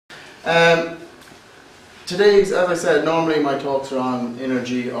Today's, as I said, normally my talks are on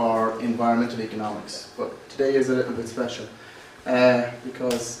energy or environmental economics, but today is a little bit special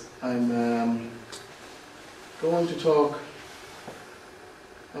because I'm going to talk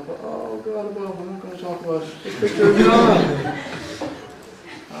about, oh God above, I'm not going to talk about this picture of John.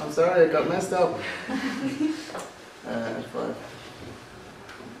 I'm sorry, I got messed up. F5.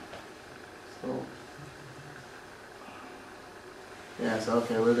 So, yes,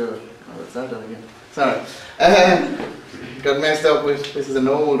 okay, we'll do it. Oh, let's start that again. Sorry. Got messed up with, this is an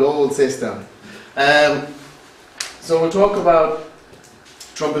old system. So we'll talk about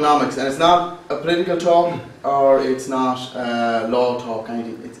Trumponomics, and it's not a political talk or it's not law talk,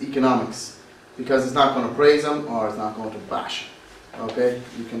 anything. It's economics, because it's not going to praise them or it's not going to bash. Okay,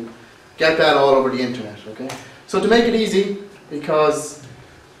 you can get that all over the internet. Okay, so to make it easy, because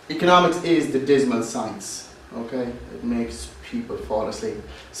economics is the dismal science. Okay, it makes people fall asleep.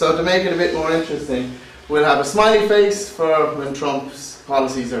 So to make it a bit more interesting, we'll have a smiley face for when Trump's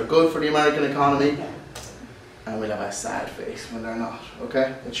policies are good for the American economy, and we'll have a sad face when they're not.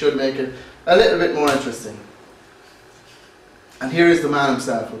 Okay, it should make it a little bit more interesting. And here is the man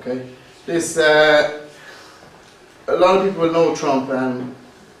himself. Okay, this a lot of people will know Trump, and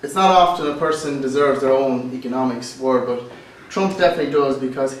it's not often a person deserves their own economics word, but Trump definitely does,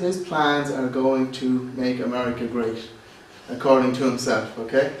 because his plans are going to make America great, according to himself.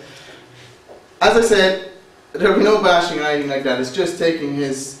 Okay, as I said, there'll be no bashing or anything like that. It's just taking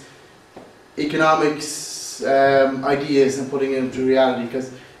his economics ideas and putting it into reality,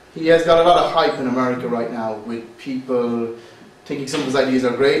 because he has got a lot of hype in America right now, with people thinking some of his ideas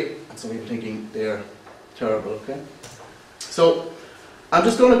are great and some people thinking they're terrible. Okay, so I'm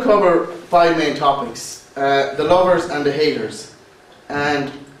just going to cover 5 main topics: the lovers and the haters,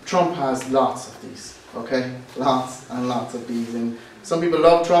 and Trump has lots of these. Okay, lots and lots of these, and some people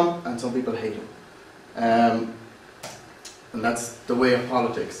love Trump and some people hate him, and that's the way of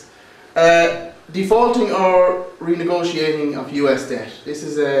politics. Defaulting or renegotiating of US debt. This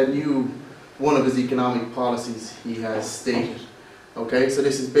is a new one of his economic policies he has stated. Okay, so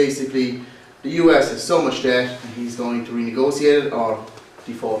this is basically the US has so much debt and he's going to renegotiate it or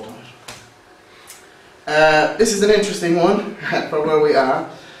default on it. This is an interesting one for where we are.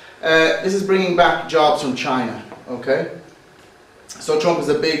 This is bringing back jobs from China. Okay, so Trump is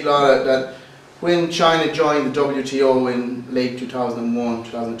a big lot that when China joined the WTO in late 2001,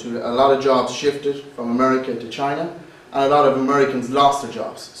 2002, a lot of jobs shifted from America to China, and a lot of Americans lost their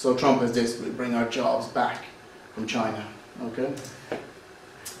jobs. So Trump has this: we'll bring our jobs back from China. Okay,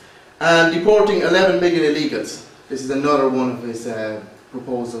 and deporting 11 million illegals. This is another one of his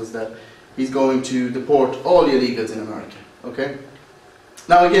proposals, that he's going to deport all the illegals in America. Okay.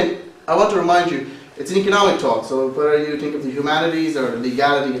 Now again, I want to remind you, it's an economic talk, so whether you think of the humanities or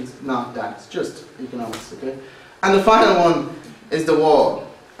legality, it's not that, it's just economics. Okay. And the final one is the wall,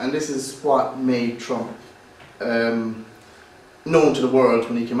 and this is what made Trump known to the world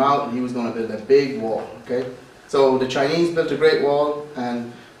when he came out, and he was going to build a big wall. Okay. So the Chinese built a great wall,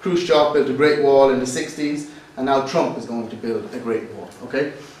 and Khrushchev built a great wall in the 60s, and now Trump is going to build a great wall.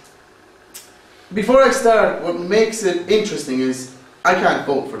 Okay. Before I start, what makes it interesting is I can't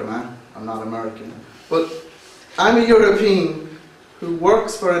vote for the man. I'm not American, but I'm a European who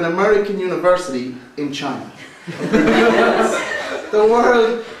works for an American university in China. The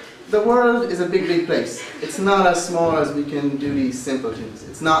world is a big place. It's not as small as we can do these simple things.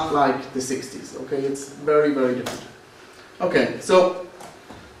 It's not like the 60s. Okay, it's very different. Okay, so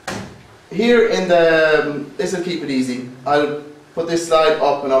here in the, this will keep it easy. I'll put this slide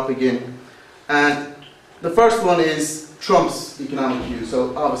up and up again, and the first one is Trump's economic view.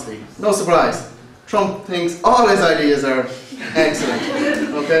 So obviously, no surprise, Trump thinks all his ideas are excellent.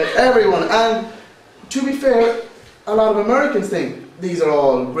 Okay, everyone, and to be fair, a lot of Americans think these are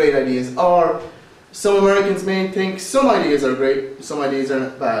all great ideas, or some Americans may think some ideas are great, some ideas are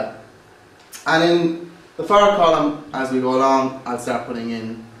bad. And in the far column, as we go along, I'll start putting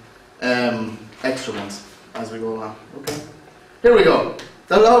in extra ones as we go along. Okay, here we go.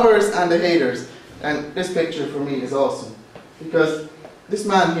 The lovers and the haters. And this picture for me is awesome, because this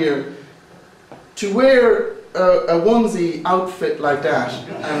man here, to wear a onesie outfit like that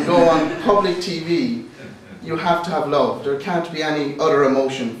and go on public TV, you have to have love. There can't be any other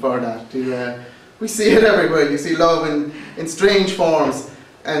emotion for that. We see it everywhere. You see love in strange forms,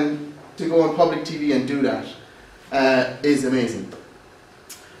 and to go on public TV and do that is amazing.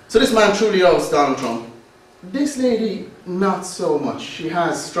 So this man truly loves Donald Trump. This lady, not so much. She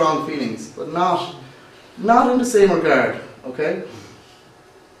has strong feelings, but not in the same regard. Okay?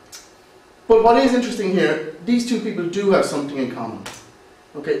 But what is interesting here, these two people do have something in common.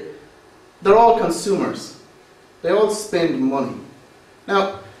 Okay? they're all consumers. They all spend money.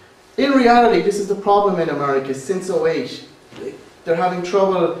 Now, in reality, this is the problem in America since '08. They're having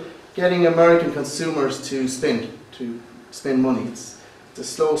trouble getting American consumers to spend money. It's a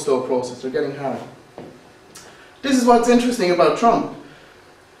slow, slow process. They're getting harder. This is what's interesting about Trump.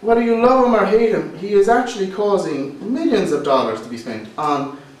 Whether you love him or hate him, he is actually causing millions of dollars to be spent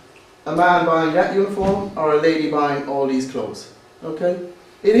on a man buying that uniform or a lady buying all these clothes. Okay?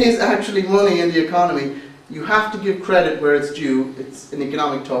 It is actually money in the economy. You have to give credit where it's due. It's an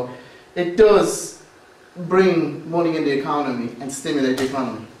economic talk. It does bring money in the economy and stimulate the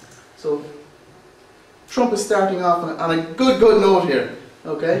economy. So Trump is starting off on a good note here.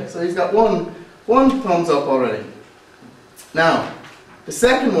 Okay? So he's got one thumbs up already. Now, the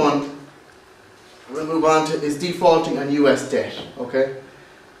second one we'll move on to is defaulting on US debt. Okay?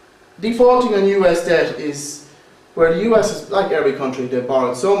 Defaulting on US debt is where the US is, like every country, they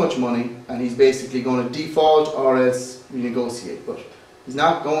borrowed so much money and he's basically going to default or else renegotiate. But he's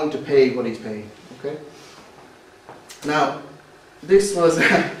not going to pay what he's paying. Okay? Now, this was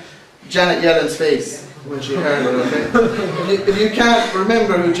Janet Yellen's face when she heard it. Okay? If you can't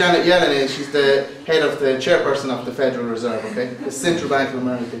remember who Janet Yellen is, she's the head of the chairperson of the Federal Reserve, okay? The Central Bank of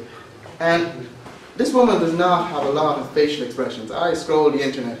America. And this woman does not have a lot of facial expressions. I scrolled the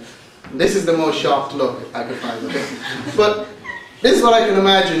internet. This is the most shocked look I could find, okay? But this is what I can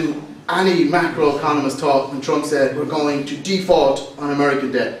imagine any macroeconomist thought when Trump said we're going to default on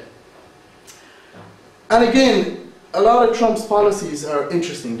American debt. And again, a lot of Trump's policies are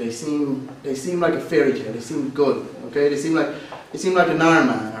interesting. They seem like a fairy tale. They seem good, okay? They seem like an Iron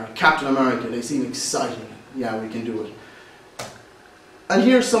Man or Captain America. They seem exciting. Yeah, we can do it. And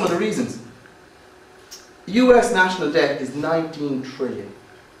here's some of the reasons. US national debt is 19 trillion.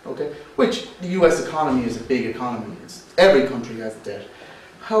 Okay, which the US economy is a big economy. Every country has debt.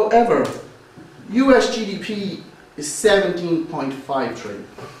 However, US GDP is 17.5 trillion.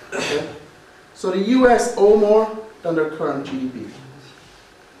 Okay? So the US owe more than their current GDP.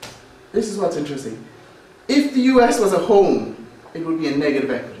 This is what's interesting. If the US was a home, it would be a negative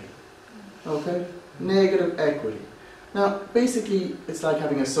equity. Okay? Negative equity. Now, basically, it's like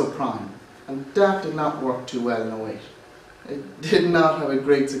having a subprime. And that did not work too well in '08. It did not have a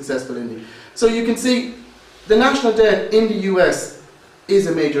great successful ending. So you can see the national debt in the US is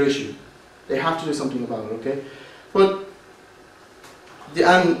a major issue. They have to do something about it, okay? But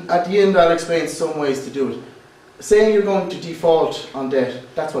and at the end I'll explain some ways to do it. Saying you're going to default on debt,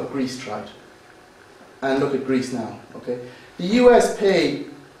 that's what Greece tried. And look at Greece now, okay? The US pay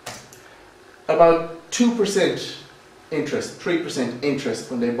about 2% interest, 3%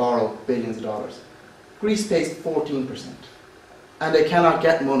 interest when they borrow billions of dollars. Greece pays 14%. And they cannot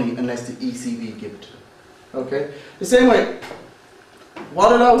get money unless the ECB give it to them. Okay? The same way,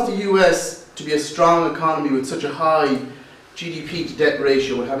 what allows the US to be a strong economy with such a high GDP to debt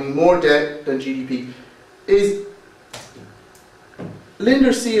ratio, with having more debt than GDP, is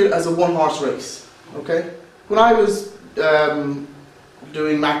lenders see it as a one-horse race. Okay? When I was doing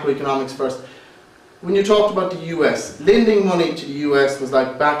macroeconomics first, when you talked about the US, lending money to the US was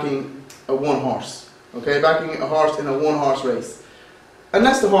like backing a one-horse. Okay? Backing a horse in a one-horse race.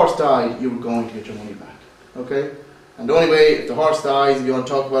 Unless the horse died, you were going to get your money back. Okay? And the only way, if the horse dies, if you want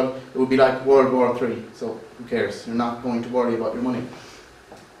to talk about it, it would be like World War III. So who cares? You're not going to worry about your money.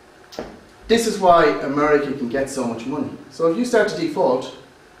 This is why America can get so much money. So if you start to default,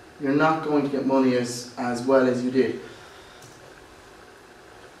 you're not going to get money as well as you did.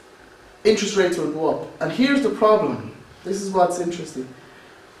 Interest rates will go up. And here's the problem. This is what's interesting.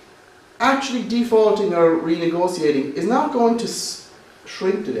 Actually defaulting or renegotiating is not going to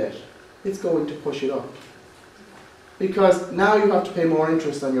shrink the debt. It's going to push it up. Because now you have to pay more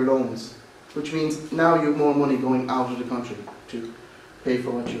interest on your loans, which means now you have more money going out of the country to pay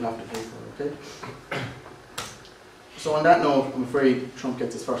for what you have to pay for, okay? So on that note, I'm afraid Trump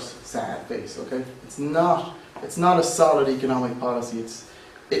gets his first sad face, okay? It's not a solid economic policy.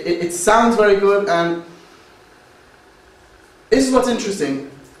 It sounds very good, and this is what's interesting.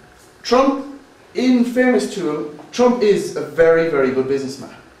 Trump, in fairness to him, Trump is a very, very good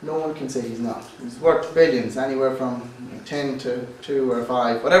businessman. No one can say he's not. He's worth billions, anywhere from 10 to 2 or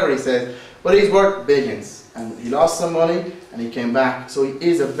 5, whatever he says. But he's worth billions. And he lost some money, and he came back. So he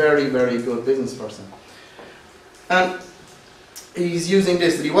is a very, very good business person. And he's using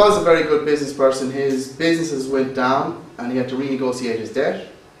this, that he was a very good business person. His businesses went down, and he had to renegotiate his debt.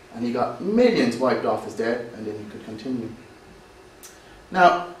 And he got millions wiped off his debt, and then he could continue.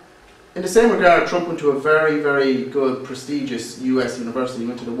 Now, in the same regard, Trump went to a very, very good, prestigious US university. He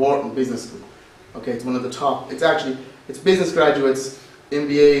went to the Wharton Business School. Okay, it's one of the top. It's business graduates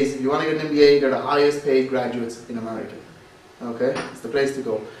MBAs, if you want to get an MBA, they're the highest paid graduates in America. Okay, it's the place to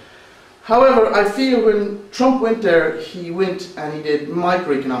go. However, I feel when Trump went there, he went and he did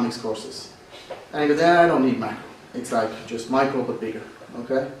microeconomics courses. And he goes, I don't need macro. It's like just micro but bigger.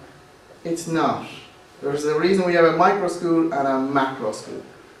 Okay? It's not. There's a reason we have a micro school and a macro school.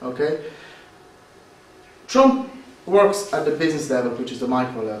 Okay? Trump works at the business level, which is the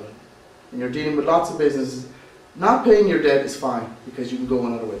micro level. And you're dealing with lots of businesses. Not paying your debt is fine, because you can go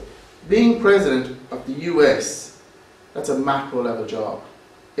another way. Being president of the US, that's a macro level job.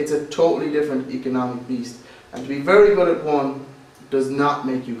 It's a totally different economic beast. And to be very good at one does not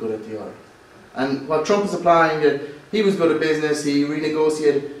make you good at the other. And while Trump is applying that he was good at business, he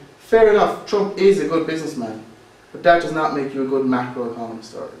renegotiated, fair enough, Trump is a good businessman. But that does not make you a good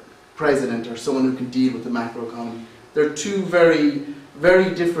macroeconomist or president or someone who can deal with the macroeconomy. They're two very,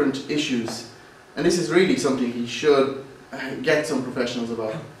 very different issues. And this is really something he should get some professionals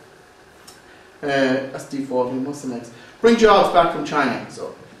about. That's defaulting. What's the next? Bring jobs back from China.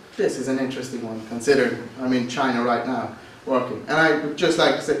 So this is an interesting one, considering I'm in China right now working. And I would just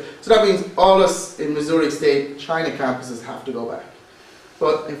like to say, so that means all us in Missouri State China campuses have to go back.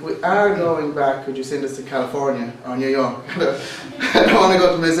 But if we are going back, could you send us to California or New York? I don't want to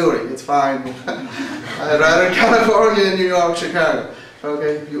go to Missouri, it's fine. I'd rather California, New York, Chicago.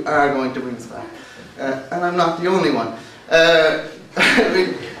 Okay, if you are going to bring us back. And I'm not the only one.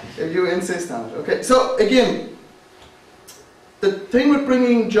 If you insist on it. Okay, so again, the thing with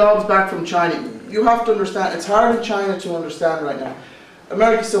bringing jobs back from China, you have to understand, it's hard in China to understand right now.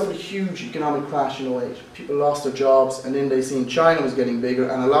 America suffered a huge economic crash in 2008. People lost their jobs, and then they seen China was getting bigger,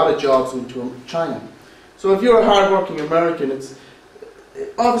 and a lot of jobs went to China. So if you're a hard-working American, it's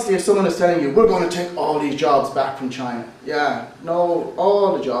obviously if someone is telling you, we're going to take all these jobs back from China. Yeah, no,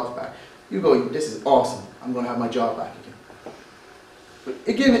 all the jobs back. You go, this is awesome. I'm going to have my job back again. But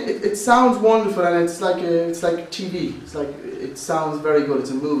again, it sounds wonderful, and it's like TV. It's like, it sounds very good. It's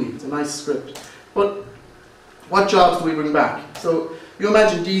a movie. It's a nice script. But what jobs do we bring back? So you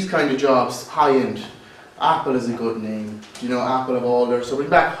imagine these kind of jobs, high-end. Apple is a good name. You know, Apple of all their. So bring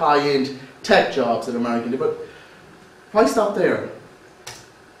back high-end tech jobs in America. But why stop there?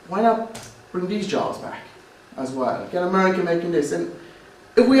 Why not bring these jobs back as well? Get America making this. And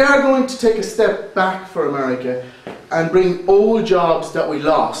if we are going to take a step back for America and bring old jobs that we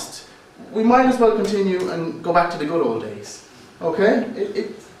lost, we might as well continue and go back to the good old days.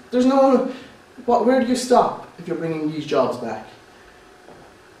 Okay? There's no... where do you stop if you're bringing these jobs back?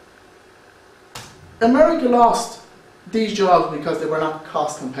 America lost these jobs because they were not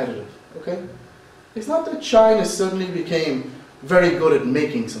cost competitive. Okay? It's not that China suddenly became very good at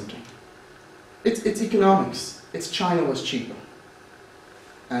making something. It's economics. It's China was cheaper.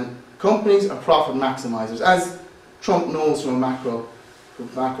 And companies are profit maximizers. As Trump knows from a macro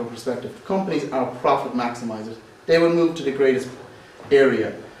perspective, companies are profit maximizers. They will move to the greatest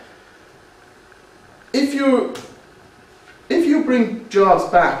area. If you bring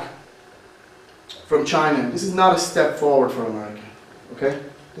jobs back from China, this is not a step forward for America. Okay?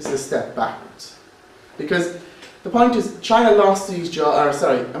 This is a step backwards. Because the point is, China lost these jobs,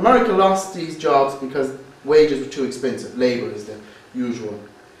 America lost these jobs because wages were too expensive. Labor is the usual.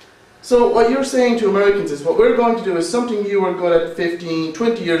 So what you're saying to Americans is, what we're going to do is something you were good at 15,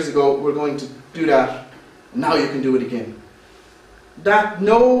 20 years ago, we're going to do that, now you can do it again. That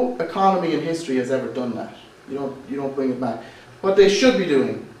no economy in history has ever done that. You don't bring it back. What they should be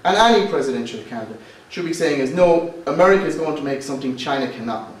doing, and any presidential candidate should be saying is, no, America is going to make something China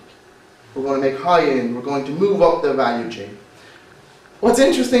cannot make. We're going to make high-end, we're going to move up the value chain. What's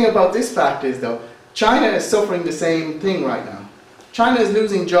interesting about this fact is, though, China is suffering the same thing right now. China is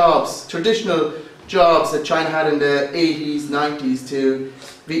losing jobs, traditional jobs that China had in the 80s, 90s to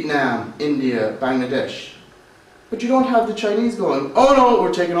Vietnam, India, Bangladesh. But you don't have the Chinese going, oh no,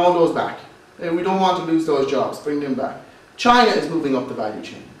 we're taking all those back. We don't want to lose those jobs, bring them back. China is moving up the value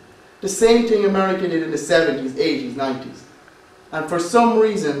chain. The same thing America did in the 70s, 80s, 90s. And for some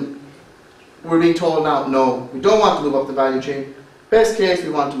reason, we're being told now, no, we don't want to move up the value chain. Best case, we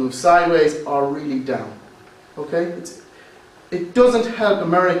want to move sideways or really down. Okay? It doesn't help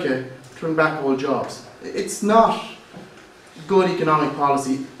America to bring back all jobs. It's not good economic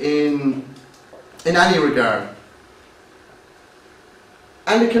policy in any regard.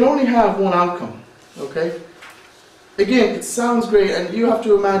 And it can only have one outcome. Okay? Again, it sounds great, and you have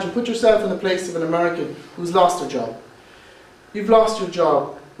to imagine, put yourself in the place of an American who's lost their job. You've lost your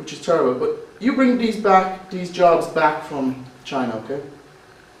job, which is terrible, but you bring these jobs back from China, okay?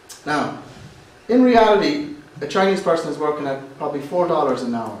 Now, in reality, a Chinese person is working at probably $4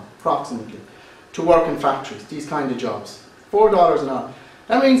 an hour, approximately, to work in factories, these kind of jobs. $4 an hour.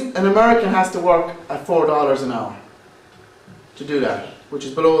 That means an American has to work at $4 an hour to do that, which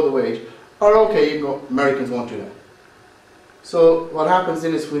is below the wage. Or okay, you go, Americans won't do that. So what happens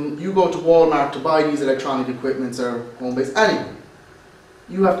then is when you go to Walmart to buy these electronic equipments or home-based, anyway,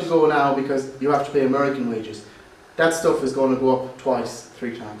 you have to go now because you have to pay American wages. That stuff is going to go up twice,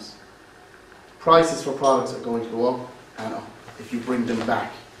 3 times. Prices for products are going to go up and up if you bring them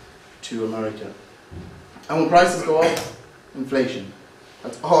back to America. And when prices go up, inflation.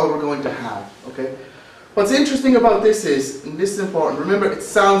 That's all we're going to have, okay? What's interesting about this is, and this is important, remember it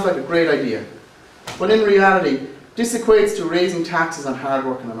sounds like a great idea, but in reality, this equates to raising taxes on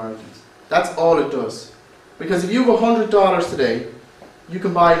hard-working Americans. That's all it does. Because if you have $100 today, you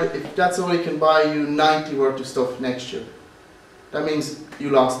can buy, if that's only can buy you 90 worth of stuff next year. That means you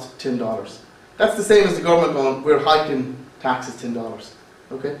lost $10. That's the same as the government going, we're hiking taxes $10.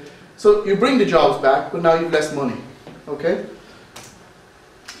 Okay? So you bring the jobs back, but now you have less money. Okay?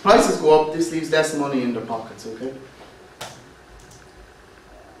 Prices go up, this leaves less money in their pockets. Okay?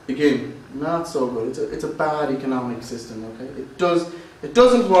 Again, not so good. It's a bad economic system. Okay? It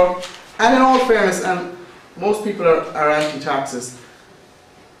doesn't work. And in all fairness, and most people are anti-taxes,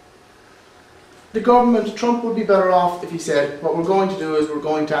 the government, Trump would be better off if he said, what we're going to do is we're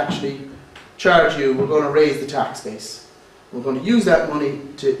going to actually charge you, we're going to raise the tax base. We're going to use that money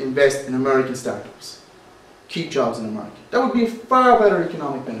to invest in American startups. Keep jobs in America. That would be a far better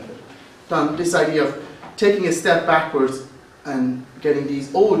economic benefit than this idea of taking a step backwards and getting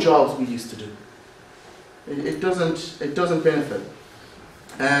these old jobs we used to do. It doesn't benefit.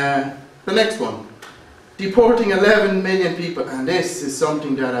 The next one. Deporting 11 million people. And this is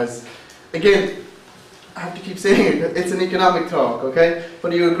something that has, again, I have to keep saying it, it's an economic talk, okay?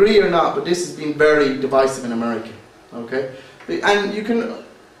 Whether you agree or not, but this has been very divisive in America, okay? And you can,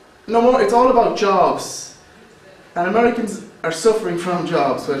 no more, it's all about jobs. And Americans are suffering from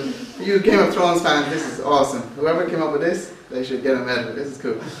jobs. But for you Game of Thrones fans, this is awesome. Whoever came up with this, they should get a medal. This is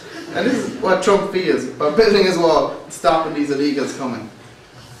cool. And this is what Trump feels about building his wall and stopping these illegals coming.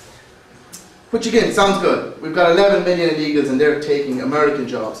 Which again, sounds good. We've got 11 million illegals and they're taking American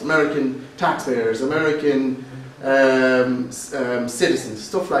jobs, American taxpayers, American citizens,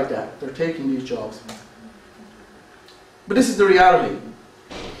 stuff like that. They're taking these jobs. But this is the reality.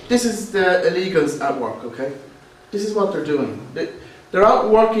 This is the illegals at work, okay? This is what they're doing. They're out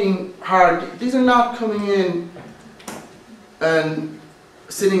working hard. These are not coming in and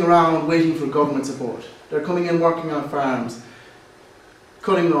sitting around waiting for government support. They're coming in working on farms,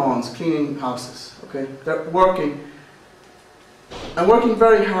 cutting lawns, cleaning houses, okay? They're working, and working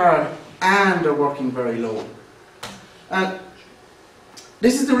very hard, and they're working very low. And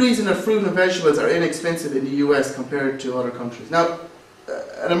this is the reason that fruit and vegetables are inexpensive in the US compared to other countries. Now,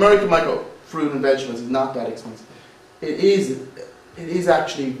 an American might go, fruit and vegetables is not that expensive. It is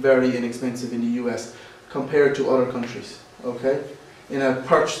actually very inexpensive in the US compared to other countries, okay? In a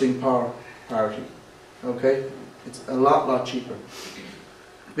purchasing power parity, okay? It's a lot cheaper.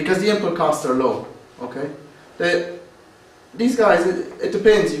 Because the input costs are low, okay? These guys, it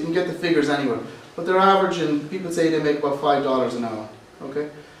depends, you can get the figures anywhere, but they're averaging, people say they make about $5 an hour, okay?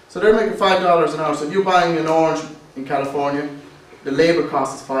 So they're making $5 an hour, so if you're buying an orange in California, the labour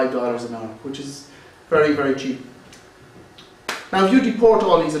cost is $5 an hour, which is very, very cheap. Now if you deport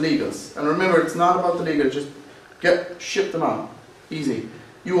all these illegals, and remember it's not about the legal, just ship them out, easy.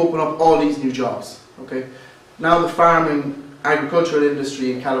 You open up all these new jobs, okay? Now the farming, agricultural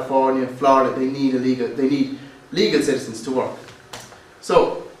industry in California, Florida, they need legal citizens to work.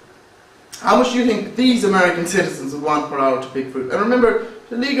 So, how much do you think these American citizens would want per hour to pick fruit? And remember,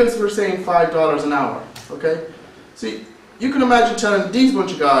 the legals were saying $5 an hour, okay? So you can imagine telling these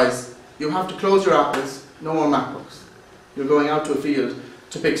bunch of guys, you have to close your apples, no more MacBooks. You're going out to a field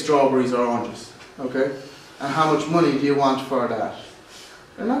to pick strawberries or oranges, okay? And how much money do you want for that?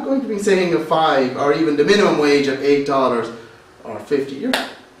 They're not going to be saying a 5 or even the minimum wage of $8 or $50.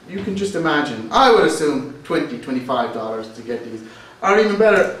 You can just imagine. I would assume $20, $25 to get these. Or even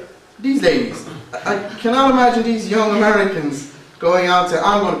better, these ladies. I cannot imagine these young Americans going out and saying,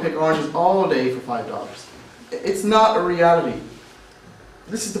 I'm going to pick oranges all day for $5. It's not a reality.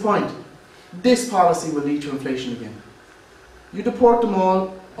 This is the point. This policy will lead to inflation again. You deport them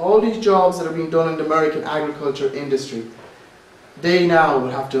all these jobs that are being done in the American agriculture industry, they now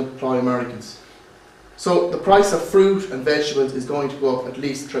will have to employ Americans. So the price of fruit and vegetables is going to go up at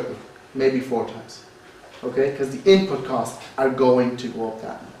least triple, maybe 4 times. Okay? Because the input costs are going to go up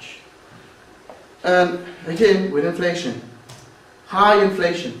that much. And again, with inflation, high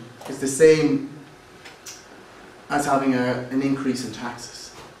inflation is the same as having an increase in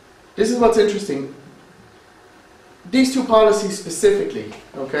taxes. This is what's interesting. these two policies specifically,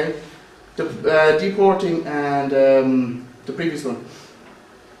 okay, deporting and the previous one,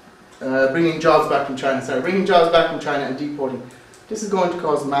 bringing jobs back from China, bringing jobs back from China and deporting, this is going to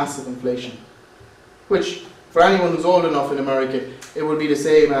cause massive inflation, which for anyone who's old enough in America, it would be the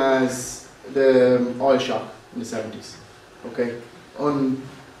same as the oil shock in the 70s, okay,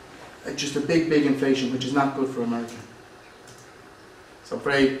 just a big inflation, which is not good for America. So I'm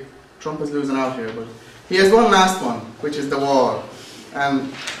afraid Trump is losing out here, but he has one last one, which is the wall.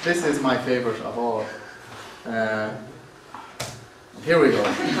 And this is my favorite of all. Here we go.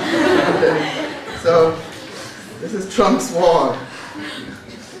 So, this is Trump's wall.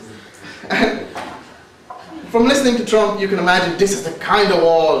 And from listening to Trump, you can imagine this is the kind of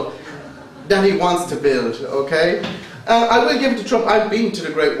wall that he wants to build, okay? I will give it to Trump. I've been to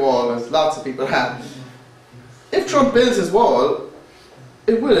the Great Wall, as lots of people have. If Trump builds his wall,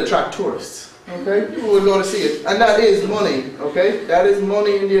 it will attract tourists, okay? People will go to see it. And that is money, okay? That is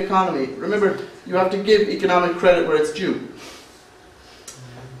money in the economy. Remember, you have to give economic credit where it's due.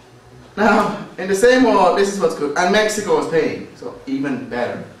 Now, in the same wall, this is what's good. And Mexico is paying, so even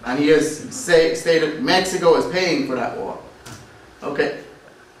better. And he has stated Mexico is paying for that wall. Okay?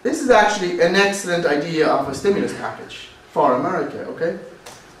 This is actually an excellent idea of a stimulus package for America, okay?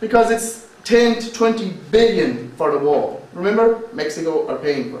 Because it's 10 to 20 billion for the wall. Remember, Mexico are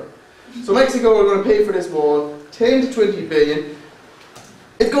paying for it. So Mexico are going to pay for this wall, 10 to 20 billion.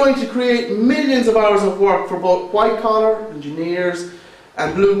 It's going to create millions of hours of work for both white-collar engineers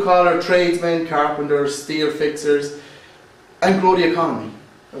and blue-collar tradesmen, carpenters, steel fixers, and grow the economy,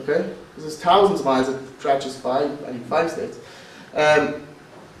 okay? Because there's thousands of miles, it stretches 5 states.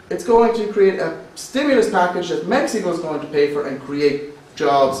 It's going to create a stimulus package that Mexico is going to pay for and create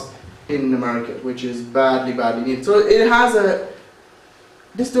jobs in America, which is badly needed. So it has a,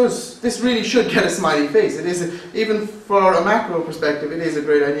 this really should get a smiley face. It is, even for a macro perspective, it is a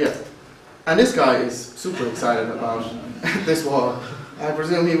great idea. And this guy is super excited about this wall. I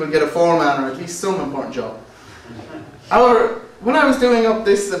presume he will get a foreman or at least some important job. However, when I was doing up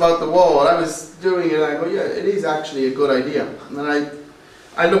this about the wall, I was doing it and I go, yeah, it is actually a good idea. And then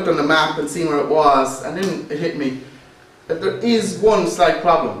I looked on the map and seen where it was, and then it hit me that there is one slight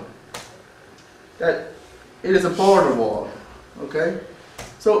problem. That it is a border wall, okay?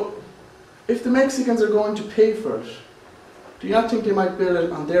 So, if the Mexicans are going to pay for it, do you not think they might build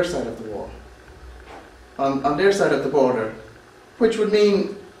it on their side of the wall? On their side of the border, which would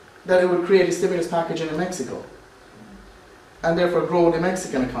mean that it would create a stimulus package in Mexico, and therefore grow the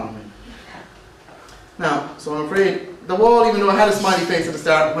Mexican economy. Now, so I'm afraid the wall, even though I had a smiley face at the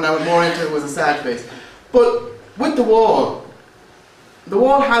start, when I went more into it, was a sad face. But with the wall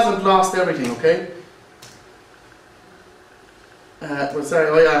hasn't lost everything, okay? Well, sorry,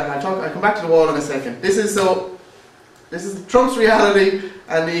 oh yeah, I'll come back to the wall in a second. This is Trump's reality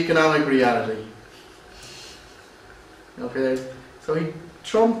and the economic reality. Okay, so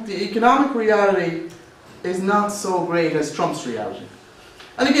the economic reality is not so great as Trump's reality.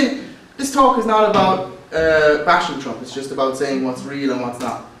 And again, this talk is not about bashing Trump, it's just about saying what's real and what's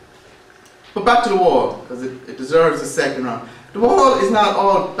not. But back to the wall, because it deserves a second round. The wall is not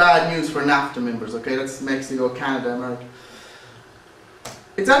all bad news for NAFTA members, okay? That's Mexico, Canada, America.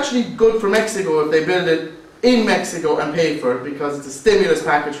 It's actually good for Mexico if they build it in Mexico and pay for it, because it's a stimulus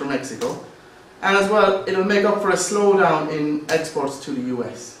package for Mexico. And as well, it'll make up for a slowdown in exports to the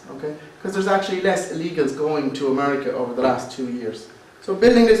US, okay? Because there's actually less illegals going to America over the last 2 years. So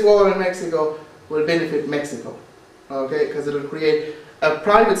building this wall in Mexico will benefit Mexico, okay? Because it'll create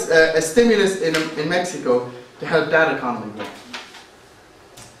a stimulus in Mexico to help that economy grow.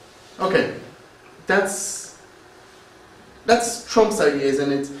 Okay, that's Trump's ideas,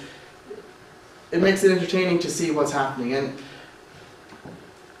 and it makes it entertaining to see what's happening. And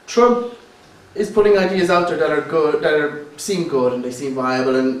Trump is putting ideas out there that are good, seem good, and they seem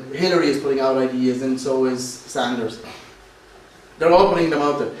viable. And Hillary is putting out ideas, and so is Sanders. They're all putting them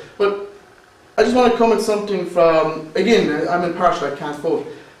out there. But I just want to come at something from, again, I'm impartial, I can't vote.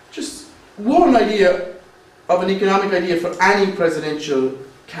 Just one idea of an economic idea for any presidential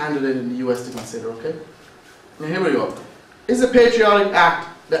candidate in the US to consider, okay? Now here we go. This is a patriotic act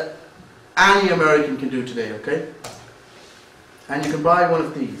that any American can do today, okay? And you can buy one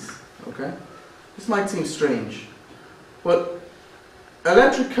of these, okay? This might seem strange, but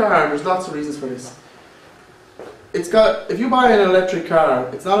electric car, there's lots of reasons for this. If you buy an electric car,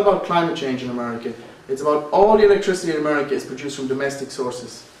 it's not about climate change in America. It's about all the electricity in America is produced from domestic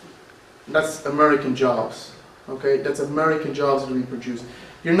sources. And that's American jobs. Okay, that's American jobs that we produce.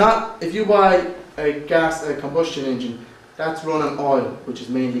 If you buy a combustion engine, that's run on oil, which is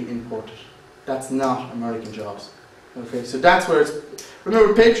mainly imported. That's not American jobs. Okay, so that's where it's...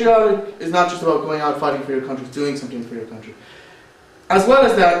 Remember, patriotic is not just about going out fighting for your country, it's doing something for your country. As well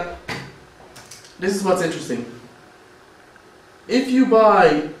as that, this is what's interesting. If you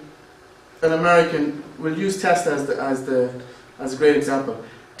buy an American, we'll use Tesla as a great example.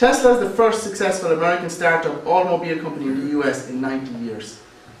 Tesla is the first successful American startup automobile company in the US in 90 years.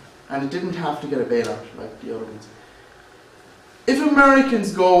 And it didn't have to get a bailout like the other ones. If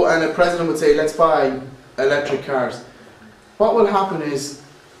Americans go and a president would say, let's buy electric cars, what will happen is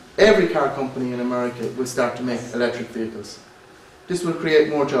every car company in America will start to make electric vehicles. This will create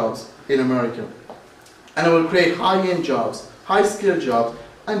more jobs in America. And it will create high-end jobs, high-skilled jobs,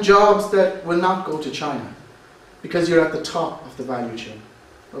 and jobs that will not go to China. Because you're at the top of the value chain.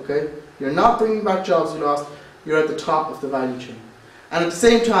 Okay? You're not bringing back jobs you lost, you're at the top of the value chain. And at the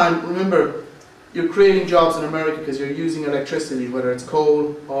same time, remember, you're creating jobs in America because you're using electricity, whether it's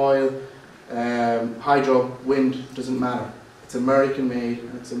coal, oil, hydro, wind, doesn't matter. It's American made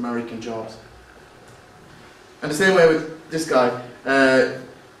and it's American jobs. And the same way with this guy,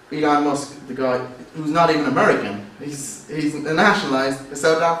 Elon Musk, the guy who's not even American, he's a nationalized, a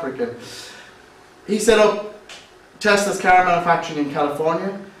South African. He set up Tesla's car manufacturing in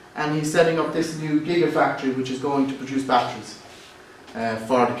California, and he's setting up this new gigafactory which is going to produce batteries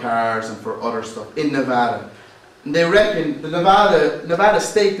for the cars and for other stuff in Nevada. And they reckon the Nevada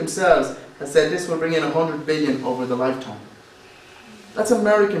state themselves has said this will bring in 100 billion over the lifetime. That's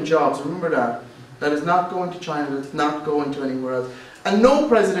American jobs, remember that. That is not going to China, that's not going to anywhere else. And no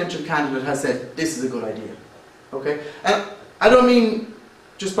presidential candidate has said this is a good idea. Okay? And I don't mean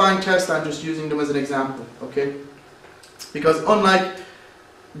just buying Tesla, I'm just using them as an example. Okay? Because unlike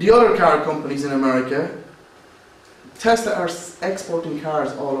the other car companies in America, Tesla are exporting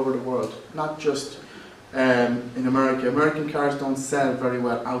cars all over the world, not just in America. American cars don't sell very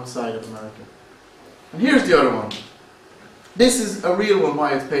well outside of America. And here's the other one. This is a real one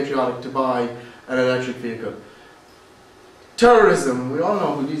why it's patriotic to buy an electric vehicle. Terrorism, we all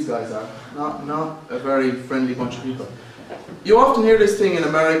know who these guys are, not a very friendly bunch of people. You often hear this thing in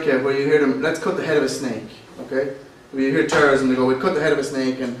America where you hear them, let's cut the head of a snake, okay? When you hear terrorism, they go, we'll cut the head of a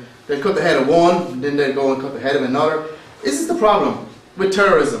snake, and they'll cut the head of one, and then they'll go and cut the head of another. This is the problem with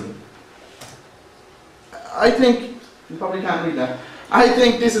terrorism. I think, you probably can't read that, I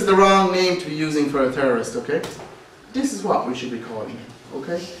think this is the wrong name to be using for a terrorist, okay? This is what we should be calling it,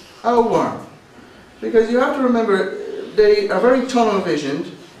 okay? A worm. Because you have to remember, they are very tunnel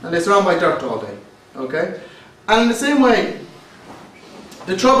visioned, and they surround by dirt all day, okay? And in the same way,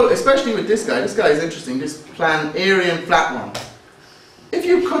 the trouble, especially with this guy is interesting, this planarian flatworm. If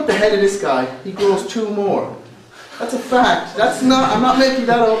you cut the head of this guy, he grows two more. That's a fact. That's not, I'm not making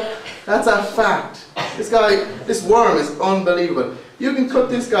that up. That's a fact. This guy, this worm is unbelievable. You can cut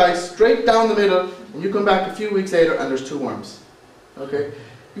this guy straight down the middle, and you come back a few weeks later and there's two worms. Okay?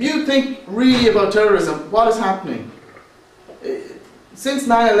 If you think really about terrorism, what is happening? Since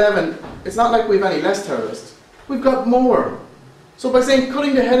 9/11, it's not like we've any less terrorists. We've got more. So by saying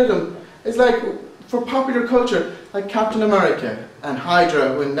cutting the head of them, it's like, for popular culture, like Captain America and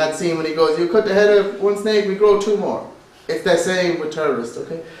Hydra, when that scene when he goes, you cut the head of one snake, we grow two more. It's the same with terrorists,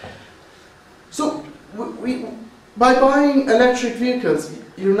 okay? So, by buying electric vehicles,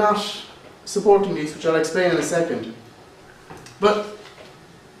 you're not supporting these, which I'll explain in a second. But,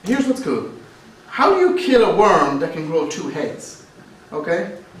 here's what's cool. How do you kill a worm that can grow two heads?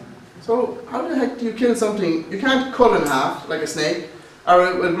 Okay? So, how the heck do you kill something? You can't cut in half, like a snake, or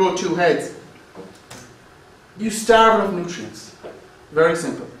it will grow two heads. You starve it of nutrients. Very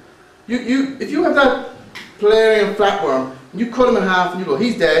simple. If you have that planarian flatworm, and you cut him in half and you go,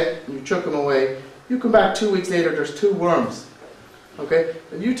 he's dead, and you chuck him away, you come back 2 weeks later, there's two worms. Okay?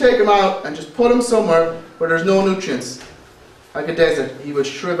 If you take him out and just put him somewhere where there's no nutrients, like a desert, he would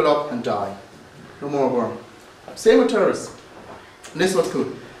shrivel up and die. No more worm. Same with terrorists. And this is what's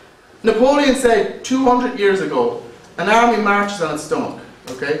cool. Napoleon said 200 years ago, an army marches on its stomach.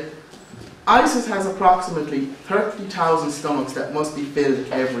 Okay? ISIS has approximately 30,000 stomachs that must be filled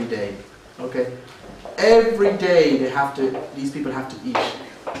every day. Okay? Every day these people have to eat.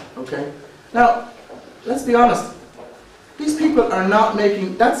 Okay? Now, let's be honest. These people are not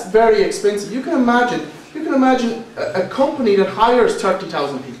making, that's very expensive. You can imagine a company that hires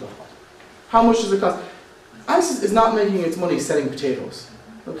 30,000 people. How much does it cost? ISIS is not making its money selling potatoes.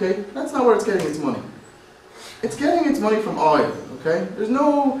 Okay? That's not where it's getting its money. It's getting its money from oil. Okay? There's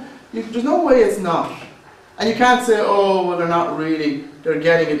no way it's not. And you can't say, oh, well, they're not really, they're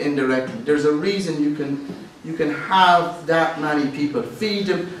getting it indirectly. There's a reason you can have that many people, feed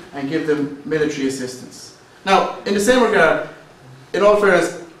them and give them military assistance. Now, in the same regard, in all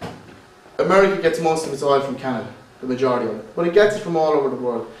fairness, America gets most of its oil from Canada. the majority of it. But it gets it from all over the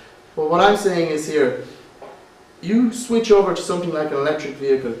world. But what I'm saying is here, you switch over to something like an electric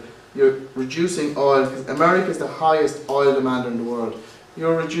vehicle, you're reducing oil, because America is the highest oil demander in the world.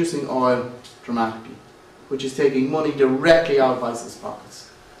 You're reducing oil dramatically, which is taking money directly out of ISIS pockets,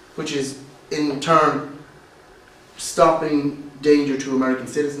 which is in turn stopping danger to American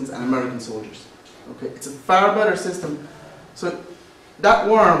citizens and American soldiers. Okay, it's a far better system. So that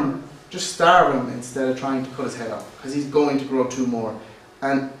worm, just starve him instead of trying to cut his head off, because he's going to grow two more.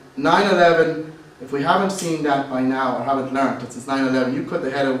 And 9/11, if we haven't seen that by now, or haven't learned that since 9/11, you cut the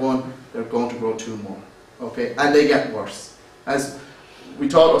head of one, they're going to grow two more. Okay, and they get worse. As we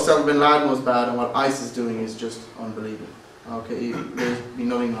thought Osama bin Laden was bad, and what ISIS is doing is just unbelievable. Okay, there's been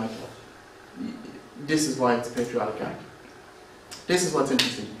nothing like that. This is why it's a patriotic act. This is what's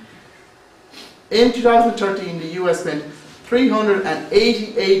interesting. In 2013, the US spent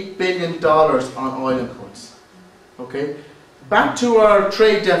 $388 billion on oil imports. Okay? Back to our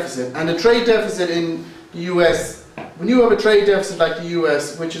trade deficit. And the trade deficit in the US, when you have a trade deficit like the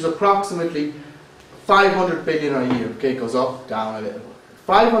US, which is approximately 500 billion a year, okay, it goes up, down a little.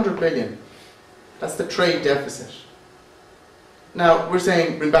 500 billion, that's the trade deficit. Now, we're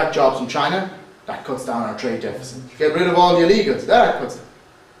saying bring back jobs from China, that cuts down our trade deficit. Get rid of all the illegals, that cuts down.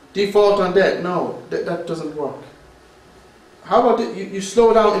 Default on debt, no, that doesn't work. How about you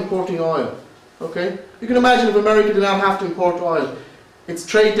slow down importing oil, okay? You can imagine if America did not have to import oil, its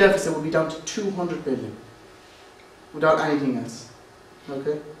trade deficit would be down to 200 billion without anything else,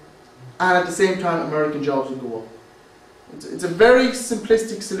 okay? And at the same time, American jobs would go up. It's a very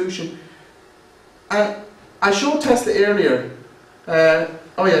simplistic solution. And I showed Tesla earlier.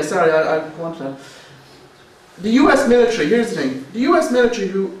 Oh yeah, sorry, I wanted that. The US military, here's the thing. The US military,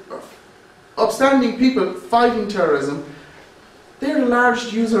 who are upstanding people fighting terrorism, they're the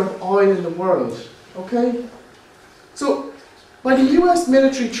largest user of oil in the world. Okay? So, by the US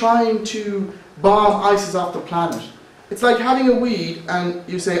military trying to bomb ISIS off the planet, it's like having a weed and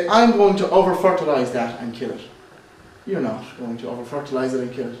you say, I'm going to over-fertilize that and kill it. You're not going to over-fertilize it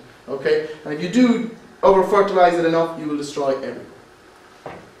and kill it. Okay? And if you do over-fertilize it enough, you will destroy everything.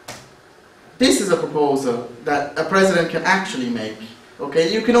 This is a proposal that a president can actually make.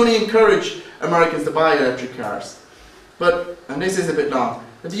 Okay? You can only encourage Americans to buy electric cars. But, and this is a bit long,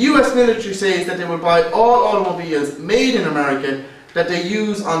 but the US military says that they will buy all automobiles made in America that they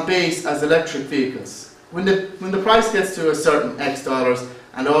use on base as electric vehicles. When the price gets to a certain X dollars,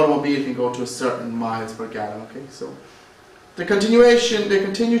 an automobile can go to a certain miles per gallon. Okay, so they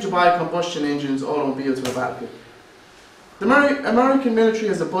continue to buy combustion engines, automobiles with a battery. The American military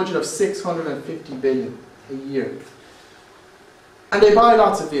has a budget of $650 billion a year, and they buy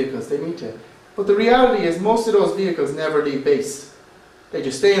lots of vehicles. They need to, but the reality is most of those vehicles never leave base. They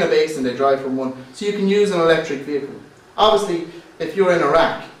just stay in a base and they drive from one. So you can use an electric vehicle. Obviously, if you're in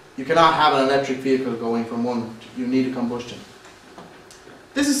Iraq, you cannot have an electric vehicle going from one. You need a combustion.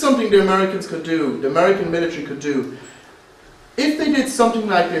 This is something the Americans could do, the American military could do. If they did something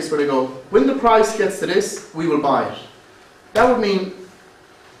like this, where they go, when the price gets to this, we will buy it. That would mean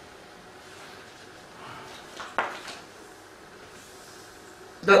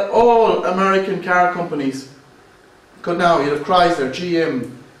that all American car companies could now, either Chrysler,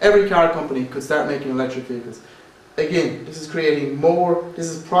 GM, every car company could start making electric vehicles. Again, this is creating more, this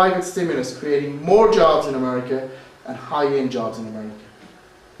is private stimulus, creating more jobs in America and high-end jobs in America.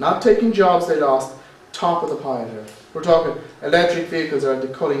 Not taking jobs they lost, top of the pile here. We're talking electric vehicles are at the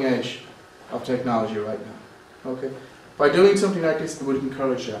cutting edge of technology right now. Okay? By doing something like this, we would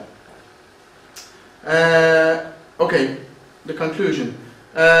encourage that. Okay, the conclusion.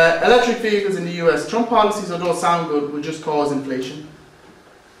 Electric vehicles in the US. Trump policies, although sound good, will just cause inflation.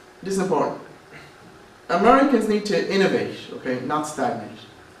 This is important. Americans need to innovate, okay, not stagnate.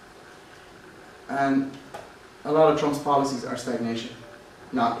 And a lot of Trump's policies are stagnation,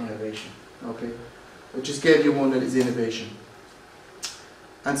 not innovation. Okay, I just gave you one that is innovation.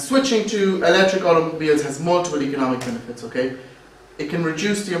 And switching to electric automobiles has multiple economic benefits. Okay, it can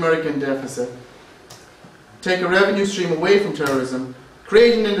reduce the American deficit, take a revenue stream away from terrorism,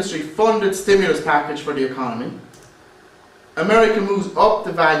 create an industry-funded stimulus package for the economy. America moves up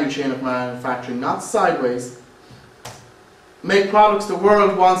the value chain of manufacturing, not sideways. Make products the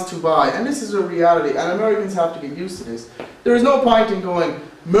world wants to buy. And this is a reality, and Americans have to get used to this. There is no point in going,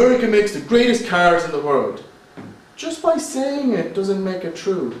 America makes the greatest cars in the world. Just by saying it doesn't make it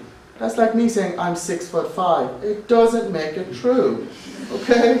true. That's like me saying I'm 6'5". It doesn't make it true.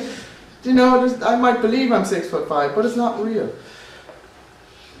 Okay? You know, I might believe I'm 6'5", but it's not real.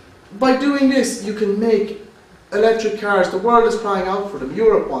 By doing this, you can make electric cars. The world is crying out for them.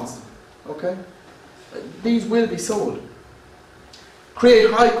 Europe wants them. Okay? these will be sold.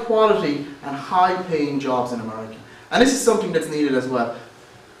 Create high quality and high paying jobs in America. And this is something that's needed as well.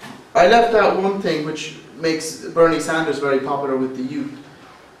 I left out one thing which makes Bernie Sanders very popular with the youth.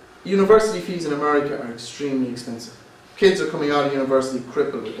 University fees in America are extremely expensive. Kids are coming out of university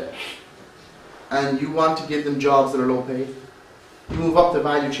crippled with debt. And you want to give them jobs that are low paid. You move up the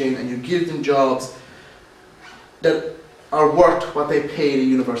value chain and you give them jobs that are worth what they paid a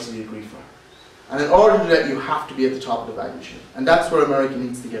university degree for. And in order to do that, you have to be at the top of the value chain. And that's where America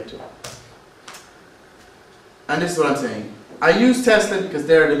needs to get to. And this is what I'm saying. I use Tesla because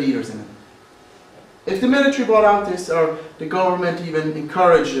they're the leaders in it. If the military brought out this, or the government even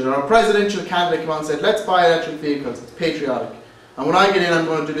encouraged it, or a presidential candidate came out and said, let's buy electric vehicles, it's patriotic. And when I get in, I'm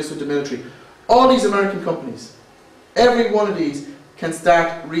going to do this with the military. All these American companies, every one of these can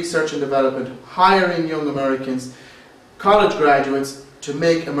start research and development, hiring young Americans, college graduates, to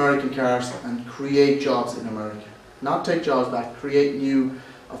make American cars and create jobs in America. Not take jobs back, create new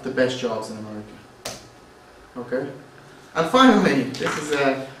of the best jobs in America. Okay? And finally, this is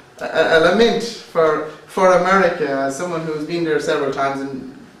a lament for America, as someone who's been there several times,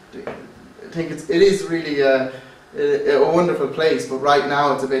 and I think it is really a wonderful place, but right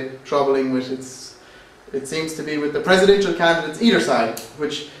now it's a bit troubling with it seems to be with the presidential candidates either side,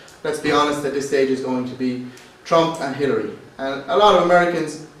 which, let's be honest, at this stage is going to be Trump and Hillary. And a lot of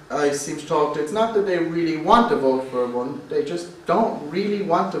Americans I seem to talk to, it's not that they really want to vote for one, they just don't really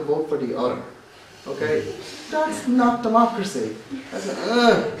want to vote for the other. Okay? That's not democracy. That's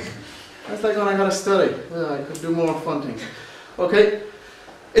like when I got to study. I could do more fun things. Okay?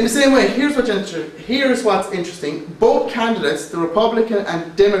 In the same way, here's what's interesting. Both candidates, the Republican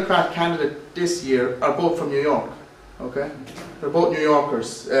and Democrat candidate this year, are both from New York. Okay? They're both New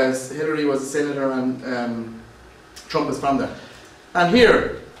Yorkers, as Hillary was a senator and Trump is from there. And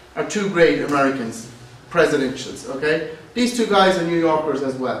here are two great Americans, presidentials. Okay? These two guys are New Yorkers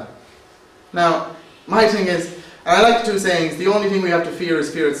as well. Now, my thing is, and I like the two sayings, the only thing we have to fear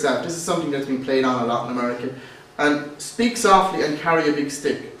is fear itself. This is something that's been played on a lot in America. And speak softly and carry a big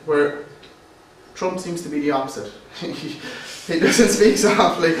stick, where Trump seems to be the opposite. He doesn't speak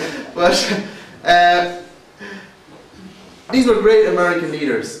softly, but these were great American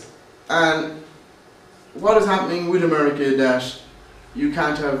leaders. And what is happening with America that you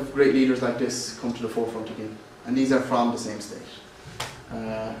can't have great leaders like this come to the forefront again. And these are from the same state.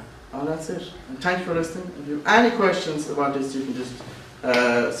 And that's it. And thank you for listening. If you have any questions about this, you can just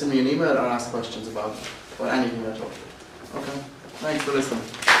send me an email or ask questions about anything at all. Okay? Thanks for listening.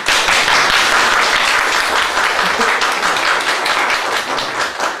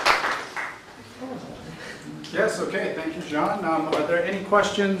 Yes, okay. Thank you, John. Are there any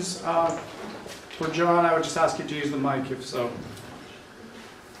questions for John? I would just ask you to use the mic if so.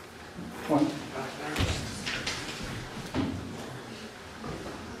 One.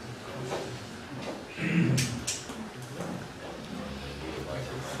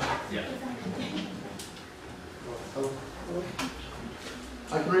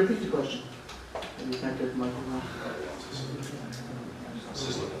 I can repeat the question. And you can't get the microphone.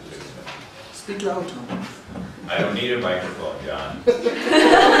 Speak loud, Tom. I don't need a microphone, John.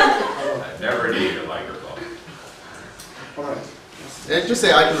 I've never needed a microphone. All right. Just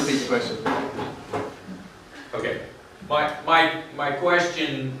say I can repeat the question. Okay. My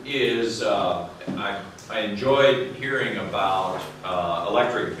question is, I enjoyed hearing about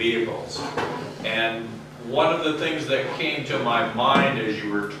electric vehicles. And one of the things that came to my mind as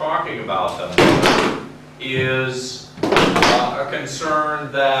you were talking about them is a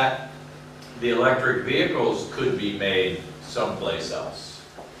concern that the electric vehicles could be made someplace else.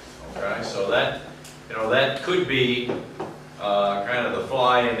 Okay, so that that could be kind of the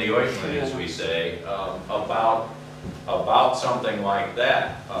fly in the ointment, as we say, about something like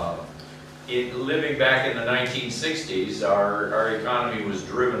that. Living back in the 1960s, our economy was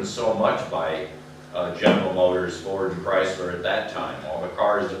driven so much by General Motors, Ford, and Chrysler at that time. All the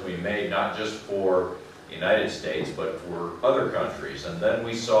cars that we made, not just for the United States, but for other countries. And then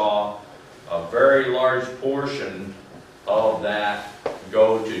we saw a very large portion of that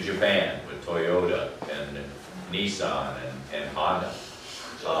go to Japan with Toyota and Nissan and Honda.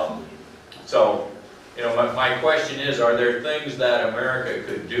 So, my question is, are there things that America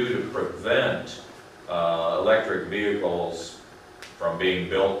could do to prevent electric vehicles from being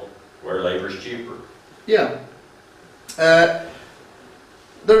built where labor's cheaper? Yeah.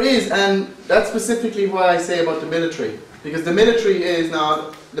 There is, and that's specifically what I say about the military. Because the military is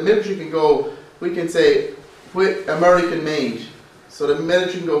now, the military can go, we can say, American made. So the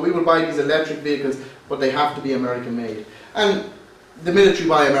military can go, we will buy these electric vehicles, but they have to be American made. And the military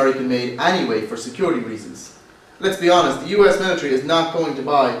buy American made anyway for security reasons. Let's be honest, the US military is not going to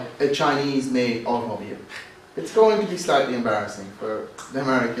buy a Chinese made automobile. It's going to be slightly embarrassing for the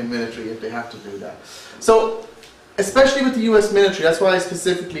American military if they have to do that. So, especially with the US military, that's why I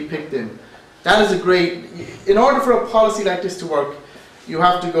specifically picked them. That is a great, in order for a policy like this to work, you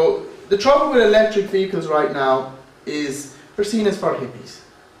have to go, the trouble with electric vehicles right now is they're seen as for hippies.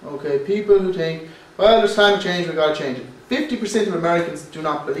 Okay, people who think, well, there's climate change, we've got to change it. 50% of Americans do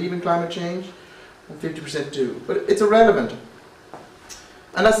not believe in climate change, and 50% do. But it's irrelevant.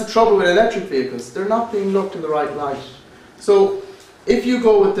 And that's the trouble with electric vehicles. They're not being looked in the right light. So, if you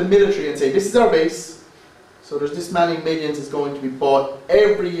go with the military and say, this is our base, so there's this many millions is going to be bought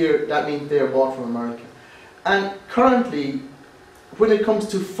every year, that means they are bought from America. And currently, when it comes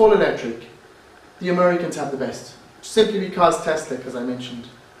to full electric, the Americans have the best. Simply because Tesla, because I mentioned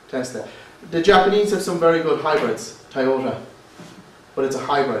Tesla. The Japanese have some very good hybrids, Toyota, but it's a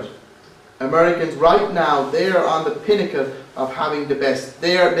hybrid. Americans right now, they are on the pinnacle of having the best.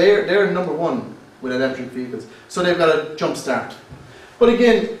 They're number one with electric vehicles. So they've got a jump start. But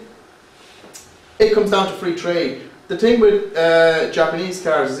again, it comes down to free trade. The thing with Japanese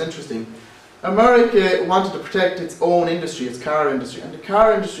cars is interesting. America wanted to protect its own industry, its car industry, and the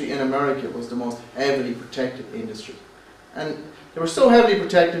car industry in America was the most heavily protected industry. And they were so heavily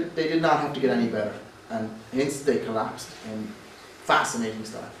protected, they did not have to get any better, and hence they collapsed in fascinating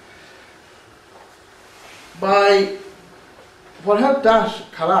style. What helped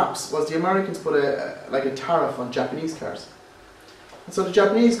that collapse was the Americans put a tariff on Japanese cars. And so the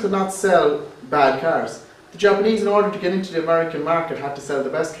Japanese could not sell bad cars. The Japanese, in order to get into the American market, had to sell the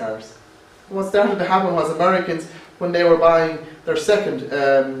best cars. What started to happen was Americans, when they were buying their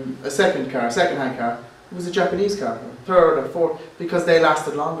second-hand car, it was a Japanese car, third or fourth, because they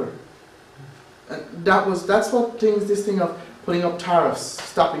lasted longer. And that's what this thing of putting up tariffs,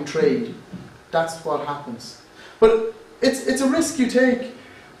 stopping trade, that's what happens. But it's a risk you take.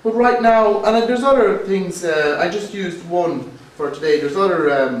 But right now, and there's other things. I just used one for today. There's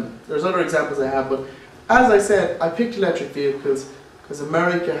other examples I have. But as I said, I picked electric vehicles because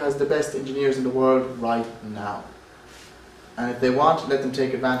America has the best engineers in the world right now. And if they want, let them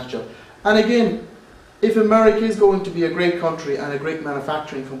take advantage of it. And again, if America is going to be a great country and a great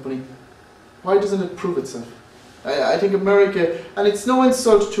manufacturing company, why doesn't it prove itself? I think America, and it's no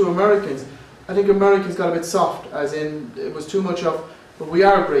insult to Americans, I think America's got a bit soft, as in it was too much of, but we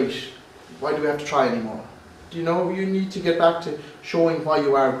are great, why do we have to try anymore? Do you know, you need to get back to showing why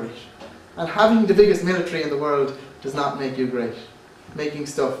you are great. And having the biggest military in the world does not make you great. Making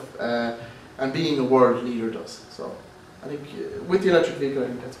stuff and being a world leader does. So I think with the electric vehicle, I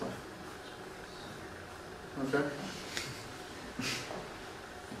think that's fine. Okay.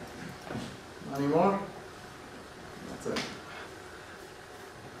 Any more? That's it.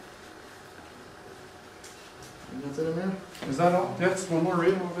 That's it, Amir? Is that all? Yes, one more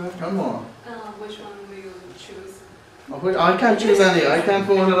read over there. One more. Which one will you choose? Oh, I can't choose any. I can't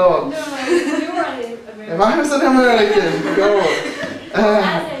vote at all. No, you are an American. If I was an American, go.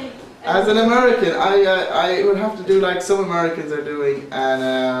 As an American, I would have to do like some Americans are doing,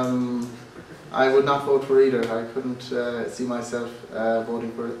 and I would not vote for either. I couldn't see myself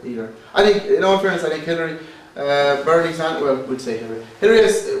voting for either. I think, in all fairness, I think Hillary, Bernie Sanders, well, would say Hillary.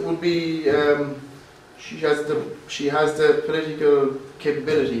 Hillary would be, she has the political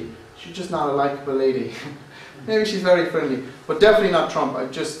capability. She's just not a likable lady. Maybe she's very friendly, but definitely not Trump. I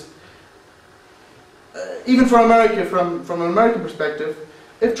just, even for America, from an American perspective,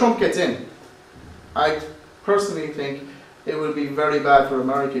 if Trump gets in, I personally think it will be very bad for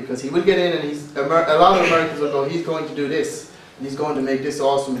America, because he will get in and a lot of Americans will go, he's going to do this, and he's going to make this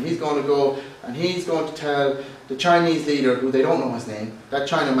awesome, and he's going to go and he's going to tell the Chinese leader, who they don't know his name, that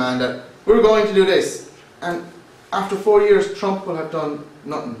China man, that we're going to do this. And after 4 years, Trump will have done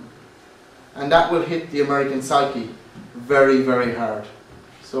nothing. And that will hit the American psyche very, very hard.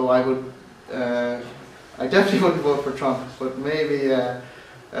 So I would, I definitely wouldn't vote for Trump, but maybe,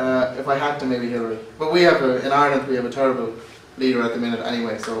 if I had to, maybe Hillary. But we have in Ireland, we have a terrible leader at the minute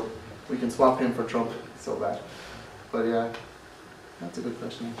anyway, so we can swap him for Trump. It's so bad. But yeah, that's a good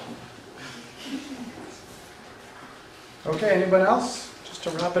question actually. Okay, anybody else? Just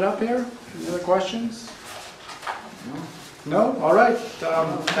to wrap it up here, any other questions? No. No? All right.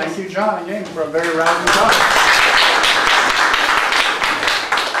 Thank you, John, again, for a very rousing talk.